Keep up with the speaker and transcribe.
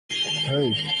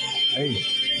Hey, hey,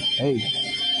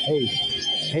 hey,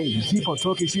 hey, you keep on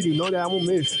talking shit, you know that I won't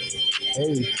miss.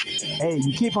 Hey,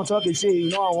 you keep on talking shit, you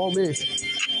know I won't miss.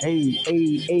 Hey,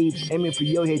 aiming for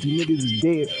your head, you niggas is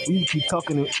dead. We keep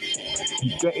talking,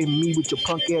 you threaten me with your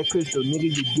punk ass pistol,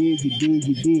 nigga,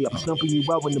 you did. I'm stumping you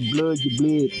out when the blood, you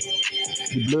bled.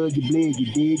 You bled, you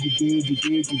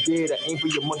did. I aim for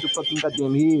your motherfucking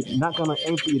goddamn head. Not gonna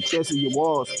aim for your chest or your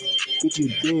walls. Bitch, you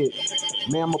dead.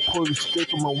 Man, I'ma pull you straight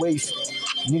from my waist.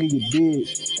 Nigga, you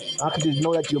dead. I can just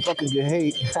know that you fucking get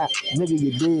hate. Nigga,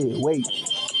 you dead. Wait.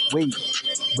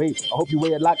 I hope you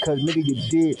weigh a lot, cause nigga, you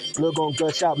dead. Blood gon'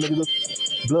 gush out, nigga.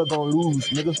 Blood gon' lose,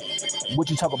 nigga. What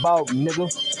you talk about,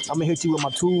 nigga? I'ma hit you with my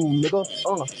tool, nigga.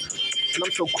 And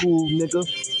I'm so cool, nigga.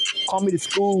 Call me the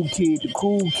school kid, the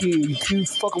cool kid. You keep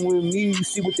fucking with me, you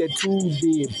see what that tool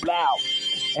did. Blow.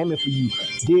 Aiming for you.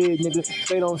 Dead, nigga.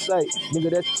 Straight on sight. Nigga,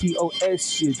 that's TOS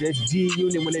shit. That's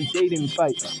G-Unit when they didn't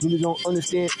fight. Niggas don't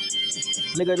understand.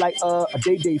 Nigga, like a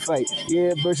day fight.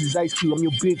 Yeah, versus Ice Cube. I'm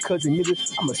your big cousin, nigga.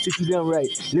 I'ma sit you down right.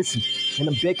 Listen, and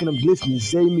I'm back and I'm glistening.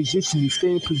 Stay musician, you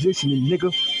stay in position, and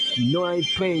nigga. You know I ain't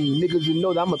playing. Niggas you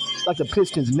know that I'm like the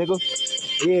Pistons, nigga.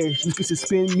 Yeah, you can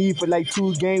suspend me for like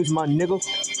 2 games, my nigga.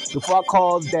 Before I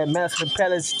called that Master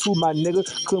Palace too, my nigga.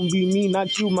 Couldn't be me,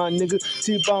 not you, my nigga.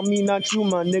 See about me, not you,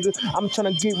 my nigga. I'm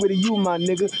tryna get rid of you, my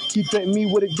nigga. Keep at me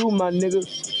what it do, my nigga.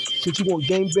 Since you want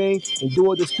gangbang and do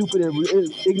all the stupid and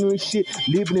ignorant shit,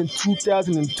 living in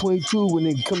 2022 when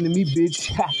they come to me,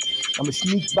 bitch. I'ma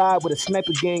sneak by with a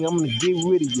sniper gang. I'm gonna get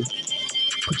rid of you.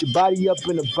 Put your body up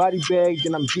in a body bag,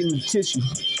 then I'm getting the tissue.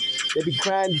 They be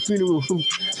crying at the funeral.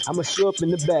 I'ma show up in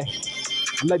the back.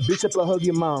 I'm like, bitch, up, I hug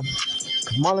your mom.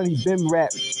 Cause Marlon, he been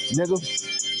rap, nigga.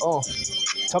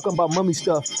 Talking about mummy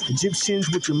stuff. Egyptians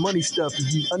with your money stuff.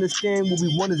 If you understand what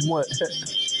we want is what.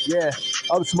 Yeah,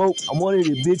 all the smoke, I wanted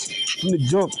it, bitch. From the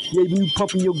jump. Yeah, when you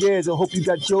pumping your gas, I hope you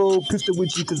got your pistol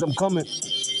with you, cause I'm coming.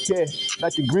 Yeah,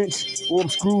 like the Grinch or I'm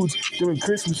Scrooge during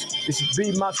Christmas. It should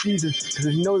be my season, cause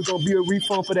you know it's gonna be a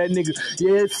refund for that nigga.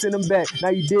 Yeah, send him back. Now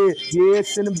you dead. Yeah,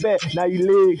 send him back. Now you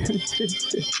live.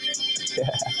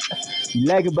 You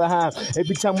lagging behind.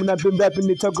 Every time when I've been rapping,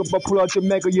 they talk about pull out your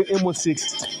Mac or your M16.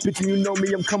 Bitch, you know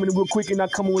me, I'm coming real quick and I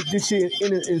coming with this shit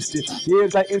in an instant. Yeah,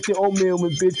 it's like instant oatmeal,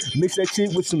 man, bitch. Mix that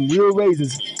shit with some real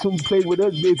raisins. Come play with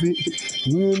us, baby.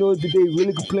 You know that they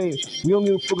really complain. We don't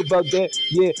give a fuck about that.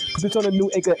 Yeah, put this on a new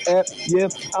Anchor app. Yeah,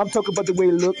 I'm talking about the way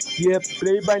it look. Yeah, but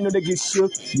everybody know they get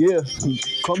shook. Yeah,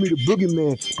 call me the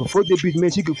boogeyman. Before that bitch,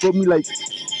 man, she could fuck me like,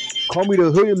 call me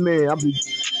the hoodie man. I'm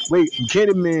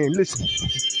Candy Man. Listen.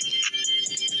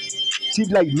 She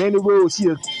like Manny Rose, she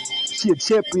a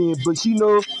champion, but she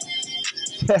know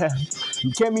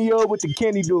you cameo with the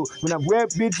candy though. When I rap,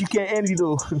 bitch, you can't Andy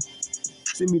though.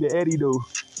 Send me the Eddie though.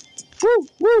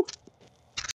 Woo.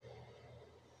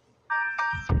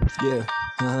 Yeah,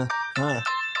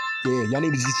 Yeah, y'all need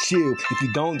to just chill. If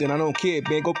you don't, then I don't care,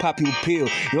 man. Go pop you a pill.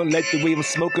 You don't like the way I'm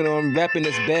smoking or I'm rapping,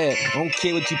 that's bad. I don't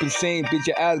care what you been saying, bitch.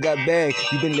 Your eyes got bad.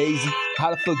 You been lazy.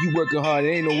 How the fuck you working hard?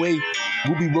 There ain't no way.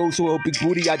 Ruby Rose, so a big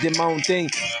booty, I did my own thing.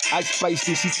 I spice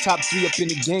this, she's top 3 up in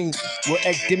the game. Well,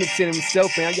 academic said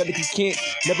himself, man. Y'all niggas can't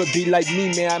never be like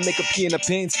me, man. I make a pee in the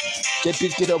pants. That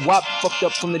bitch get a wop fucked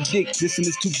up from the dick. Listen,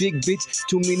 it's too big, bitch.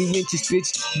 Too many inches,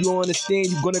 bitch. You don't understand,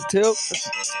 you gonna tell?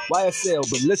 YSL,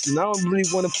 but listen, I don't really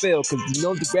wanna fail, cause you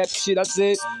know the rap shit I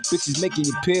said, bitches making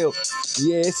you pale.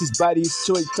 Yeah, it's his body, his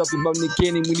choice. Talking about Nick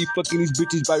Cannon when he fucking these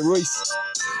bitches by Royce.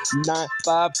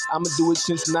 9-5, I'ma do it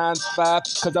since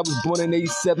 9-5, cause I was born in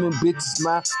 87, bitch, it's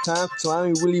my time, so I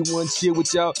ain't really want to chill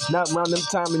with y'all. Not around them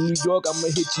time in New York, I'ma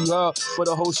hit you hard. For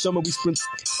the whole summer, we spent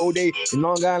all day in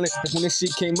Long Island. That's when this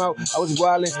shit came out, I was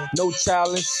wildin', no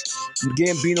challenge.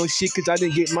 Gambino shit, cause I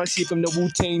didn't get my shit from the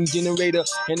Wu-Tang generator.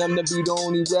 And I'm never the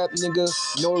only rap nigga,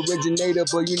 no originator.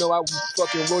 But you know I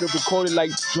fucking wrote it, recorded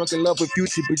like Drunk in Love with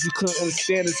Future. But you couldn't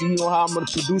understand this, you know how I'm a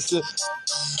producer.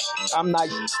 I'm not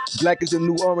black as the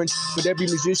new orange, but every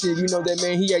musician, you know that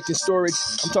man, he acting storage.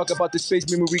 I'm talking about the space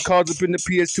memory cards up in the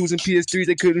PS2s and PS3s.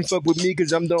 They couldn't fuck with me,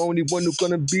 cause I'm the only one who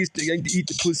gonna beast. They ain't to eat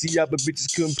the pussy out, but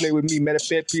bitches couldn't play with me. Matter of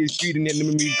fact, PS3 and then the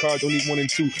memory cards only 1 and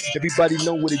 2. Everybody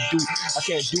know what it do. I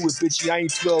can't do it, bitch. I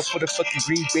ain't 12 for the fucking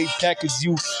Green Bay Packers,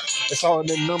 you. That's all in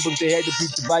the numbers. They had to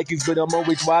beat the Vikings, but I'm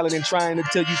always wildin' and trying to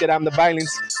tell you that I'm the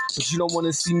violence. But you don't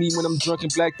wanna see me when I'm drunk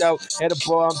and blacked out. At a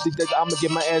bar, I'm thinking that I'ma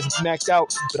get my ass knocked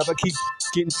out. But if I keep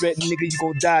Getting threatened, nigga, you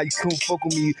gon' die. You couldn't fuck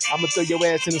with me. I'ma throw your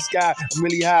ass in the sky. I'm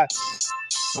really high.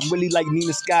 I'm really like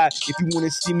Nina Sky. If you wanna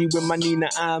see me with my Nina,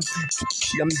 I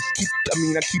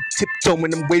keep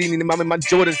tiptoeing. I'm waiting in my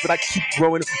Jordans, but I keep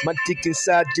growing. My dick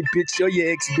inside your bitch or your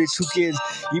ex bitch. Who cares?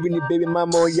 Even your baby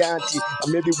mama or your auntie.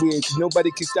 I'm everywhere, cause nobody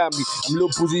can stop me. I'm Lil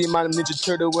Boozy in my Ninja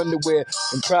Turtle underwear.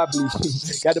 And probably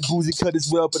got a boozy cut as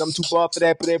well, but I'm too far for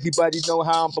that. But everybody know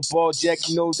how I'm a ball jack.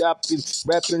 You know I've been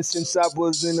rapping since I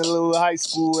was in a little high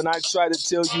school. And I try to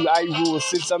tell you I rule.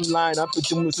 Since I'm lying, I've been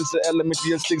doing it since the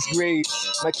elementary or 6th grade.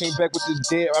 And I came back with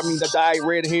the dyed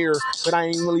red hair. But I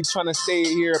ain't really trying to stay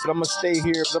here. But I'ma stay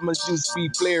here. But I'ma do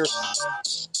speed flare.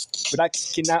 But I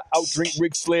cannot outdrink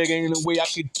Ric Flair. Ain't no way I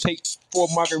could take 4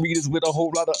 margaritas with a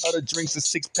whole lot of other drinks, a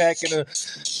 6-pack and a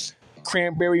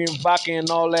cranberry and vodka and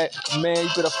all that. Man, you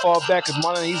better fall back, cause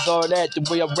Marlon, he's all that. The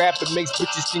way I rap, it makes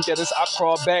bitches think that I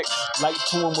crawl back like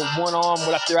to him with one arm.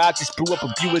 But after I just blew up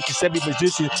a Buick in every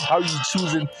position, how are you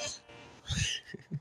choosing?